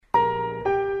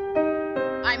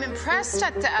I'm impressed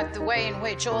at the way in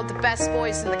which all the best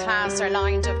boys in the class are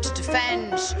lined up to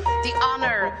defend the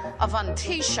honour of An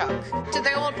Taoiseach. Did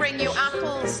they all bring you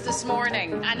apples this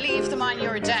morning and leave them on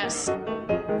your desk?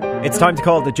 It's time to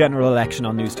call the general election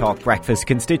on News Talk Breakfast,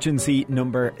 constituency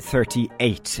number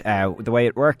 38. The way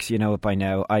it works, you know it by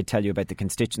now. I tell you about the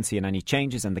constituency and any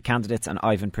changes and the candidates, and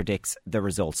Ivan predicts the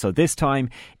results. So this time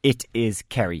it is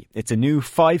Kerry. It's a new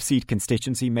 5-seat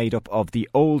constituency made up of the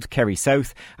old Kerry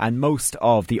South and most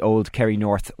of the old Kerry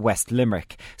North West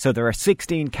Limerick. So there are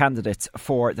 16 candidates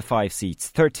for the 5 seats,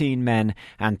 13 men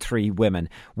and 3 women.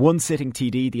 One sitting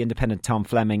TD, the independent Tom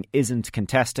Fleming, isn't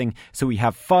contesting. So we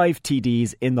have 5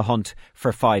 TDs in the hunt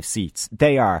for 5 seats.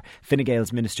 They are Fine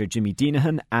Gael's Minister Jimmy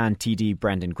Deanahan and TD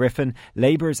Brendan Griffin,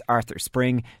 Labour's Arthur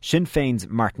Spring, Sinn Féin's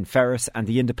Martin Ferris and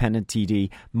the independent TD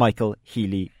Michael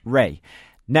Healy-Rae.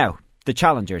 Now, the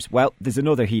challengers, well, there's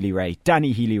another Healy-Rae,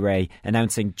 Danny Healy-Rae,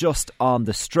 announcing just on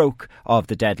the stroke of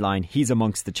the deadline. He's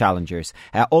amongst the challengers.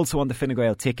 Also on the Fine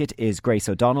Gael ticket is Grace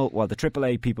O'Donnell, while the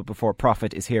AAA People Before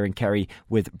Profit is here in Kerry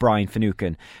with Brian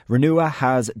Finucane. Renua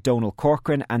has Donal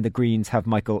Corcoran and the Greens have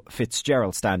Michael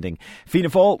Fitzgerald standing.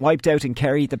 Fianna Fáil wiped out in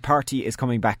Kerry. The party is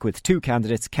coming back with 2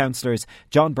 candidates, councillors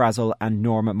John Brazel and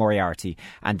Norma Moriarty.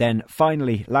 And then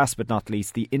finally, last but not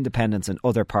least, the independents and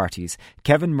other parties.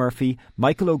 Kevin Murphy,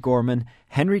 Michael O'Gorman,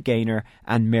 Henry Gaynor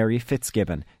and Mary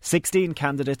Fitzgibbon. 16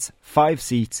 candidates, 5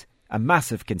 seats, a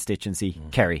massive constituency.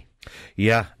 Kerry.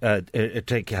 Yeah, it'd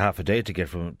take you half a day to get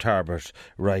from Tarbert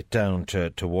right down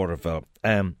to Waterville.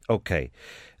 OK.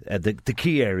 The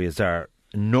key areas are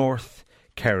North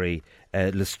Kerry,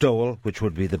 Listowel, which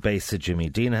would be the base of Jimmy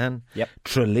Deanahan. Yep.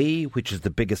 Tralee, which is the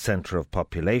biggest centre of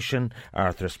population.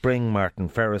 Arthur Spring, Martin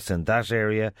Ferris in that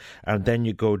area. And then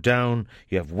you go down,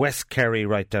 you have West Kerry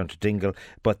right down to Dingle.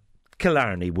 But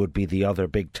Killarney would be the other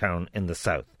big town in the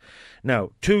south. Now,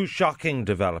 2 shocking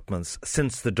developments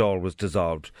since the Dáil was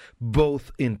dissolved, both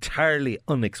entirely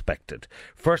unexpected.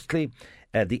 Firstly,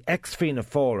 the ex-Fianna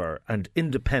Fáiler and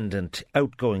independent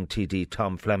outgoing TD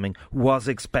Tom Fleming was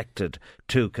expected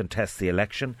to contest the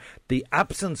election. The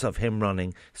absence of him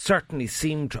running certainly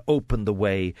seemed to open the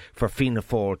way for Fianna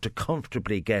Fáil to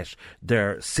comfortably get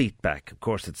their seat back. Of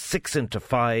course, it's 6 into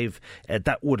 5.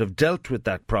 That would have dealt with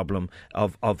that problem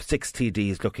of 6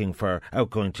 TDs looking for,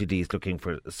 outgoing TDs looking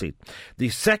for a seat. The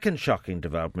second shocking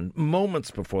development, moments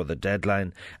before the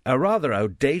deadline, a rather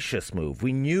audacious move.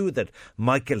 We knew that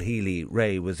Michael Healy-Rae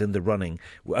was in the running,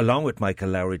 along with Michael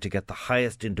Lowry, to get the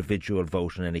highest individual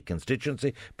vote in any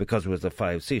constituency because it was a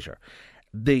 5-seater.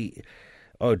 The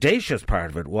audacious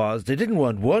part of it was they didn't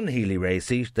want 1 Healy-Rae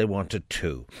seat, they wanted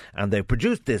 2. And they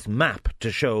produced this map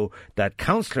to show that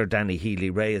Councillor Danny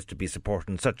Healy-Rae is to be supported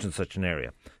in such and such an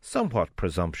area. Somewhat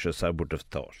presumptuous, I would have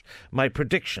thought. My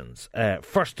predictions,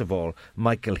 first of all,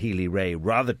 Michael Healy-Rae,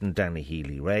 rather than Danny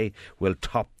Healy-Rae, will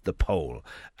top the poll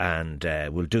and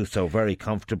will do so very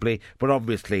comfortably, but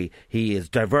obviously he is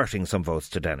diverting some votes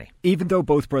to Danny. Even though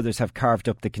both brothers have carved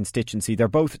up the constituency, they're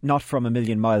both not from a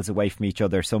million miles away from each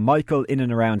other. So Michael in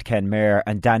and around Kenmare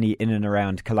and Danny in and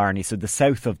around Killarney, so the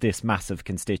south of this massive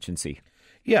constituency.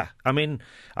 Yeah, I mean,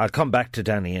 I'll come back to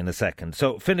Danny in a second.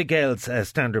 So Fine Gael's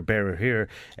standard bearer here,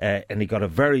 and he got a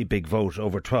very big vote,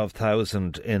 over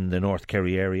 12,000 in the North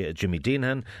Kerry area, Jimmy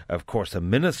Deanahan, of course a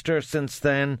minister since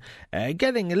then,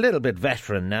 getting a little bit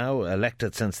veteran now,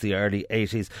 elected since the early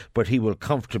 80s, but he will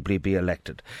comfortably be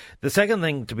elected. The second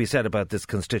thing to be said about this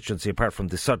constituency, apart from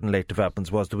the sudden late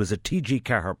developments, was there was a TG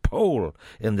Carr poll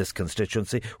in this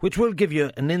constituency, which will give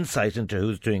you an insight into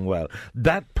who's doing well.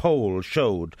 That poll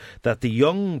showed that the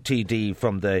young TD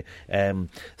from the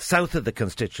south of the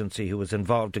constituency, who was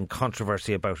involved in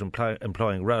controversy about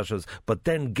employing relatives, but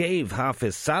then gave half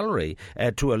his salary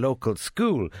to a local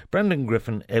school, Brendan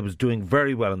Griffin, was doing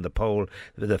very well in the poll.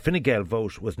 The Fine Gael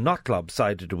vote was not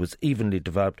lopsided, it was evenly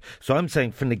developed. So I'm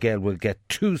saying Fine Gael will get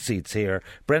 2 seats here,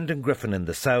 Brendan Griffin in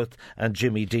the south and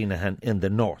Jimmy Deanahan in the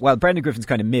north. Well, Brendan Griffin's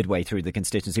kind of midway through the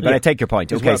constituency, but yeah, I take your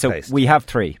point. Okay, so placed. We have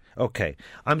 3. Okay,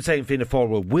 I'm saying Fianna Fáil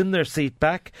will win their seat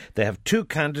back. They have 2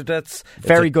 candidates.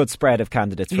 Very good spread of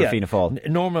candidates for Fianna Fáil.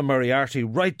 Norma Moriarty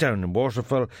right down in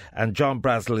Waterville, and John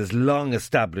Brazel is long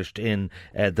established in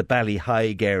the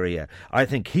Ballyhaig area. I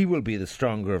think he will be the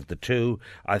stronger of the 2.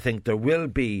 I think there will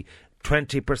be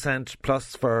 20%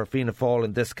 plus for Fianna Fáil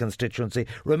in this constituency.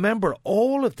 Remember,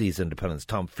 all of these independents,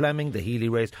 Tom Fleming, the Healy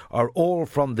race, are all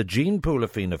from the gene pool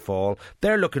of Fianna Fáil.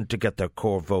 They're looking to get their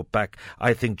core vote back.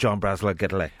 I think John Brazel will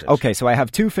get elected. OK, so I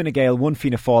have 2 Fine Gael, 1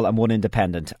 Fianna Fáil and 1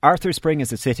 independent. Arthur Spring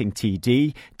is a sitting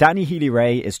TD. Danny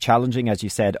Healy-Rae is challenging, as you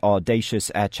said,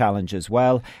 audacious challenge as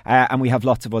well. And we have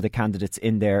lots of other candidates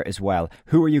in there as well.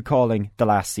 Who are you calling the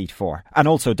last seat for? And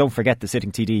also, don't forget the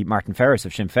sitting TD, Martin Ferris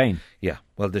of Sinn Féin. Yeah,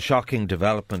 well, the shocking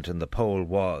development in the poll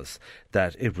was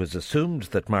that it was assumed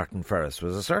that Martin Ferris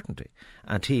was a certainty,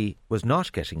 and he was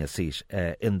not getting a seat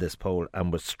in this poll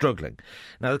and was struggling.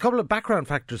 Now, a couple of background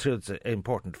factors here that's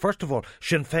important. First of all,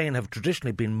 Sinn Féin have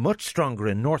traditionally been much stronger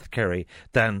in North Kerry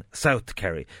than South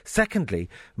Kerry. Secondly,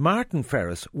 Martin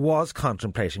Ferris was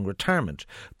contemplating retirement,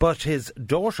 but his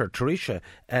daughter, Teresa,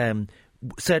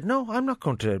 said, no, I'm not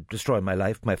going to destroy my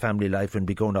life, my family life, and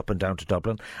be going up and down to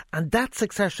Dublin. And that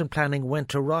succession planning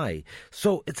went awry.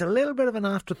 So it's a little bit of an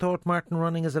afterthought, Martin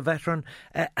running as a veteran,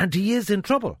 and he is in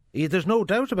trouble. There's no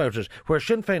doubt about it. Where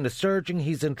Sinn Féin is surging,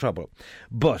 he's in trouble.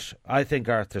 But I think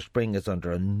Arthur Spring is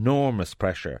under enormous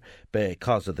pressure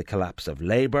because of the collapse of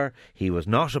Labour. He was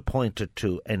not appointed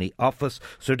to any office,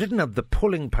 so didn't have the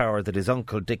pulling power that his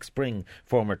uncle Dick Spring,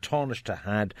 former Taoiseach,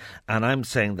 had. And I'm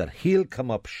saying that he'll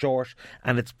come up short.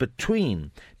 And it's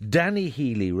between Danny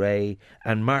Healy-Rae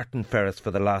and Martin Ferris for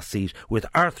the last seat, with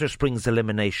Arthur Spring's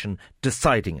elimination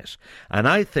deciding it. And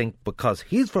I think because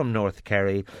he's from North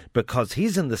Kerry, because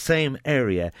he's in the same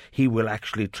area, he will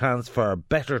actually transfer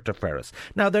better to Ferris.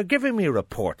 Now, they're giving me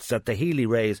reports that the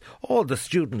Healy-Raes, all the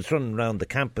students running around the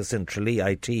campus in Tralee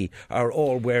IT, are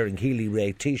all wearing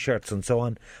Healy-Rae T-shirts and so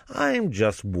on. I'm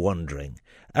just wondering,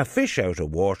 a fish out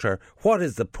of water, what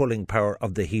is the pulling power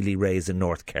of the Healy-Raes in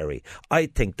North Kerry? I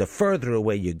think the further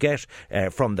away you get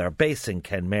from their base in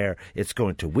Kenmare, it's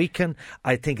going to weaken.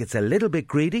 I think it's a little bit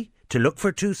greedy to look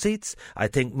for 2 seats. I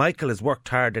think Michael has worked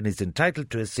hard and he's entitled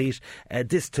to a seat.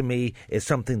 This, to me, is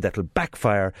something that will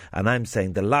backfire, and I'm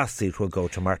saying the last seat will go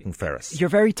to Martin Ferris. You're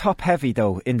very top-heavy,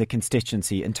 though, in the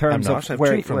constituency in terms of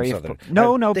where from Southern.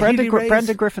 No, Brendan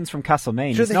Griffin's from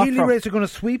Castlemaine. Sure, the Healy-Raes are going to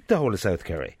sweep the whole of South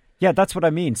Kerry. Yeah, that's what I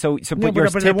mean. So but you're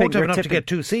but tipping, they won't have enough tipping. to get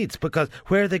 2 seats, because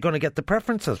where are they going to get the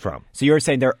preferences from? So you're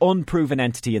saying they're unproven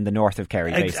entity in the north of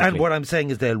Kerry, basically. And what I'm saying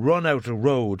is they'll run out of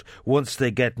road once they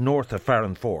get north of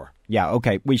Farran 4. Yeah,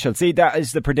 OK, we shall see. That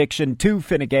is the prediction. 2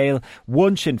 Fine Gael,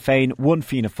 1 Sinn Féin, 1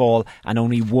 Fianna Fáil, and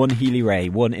only 1 Healy-Rae,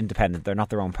 1 independent. They're not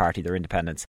their own party, they're independents.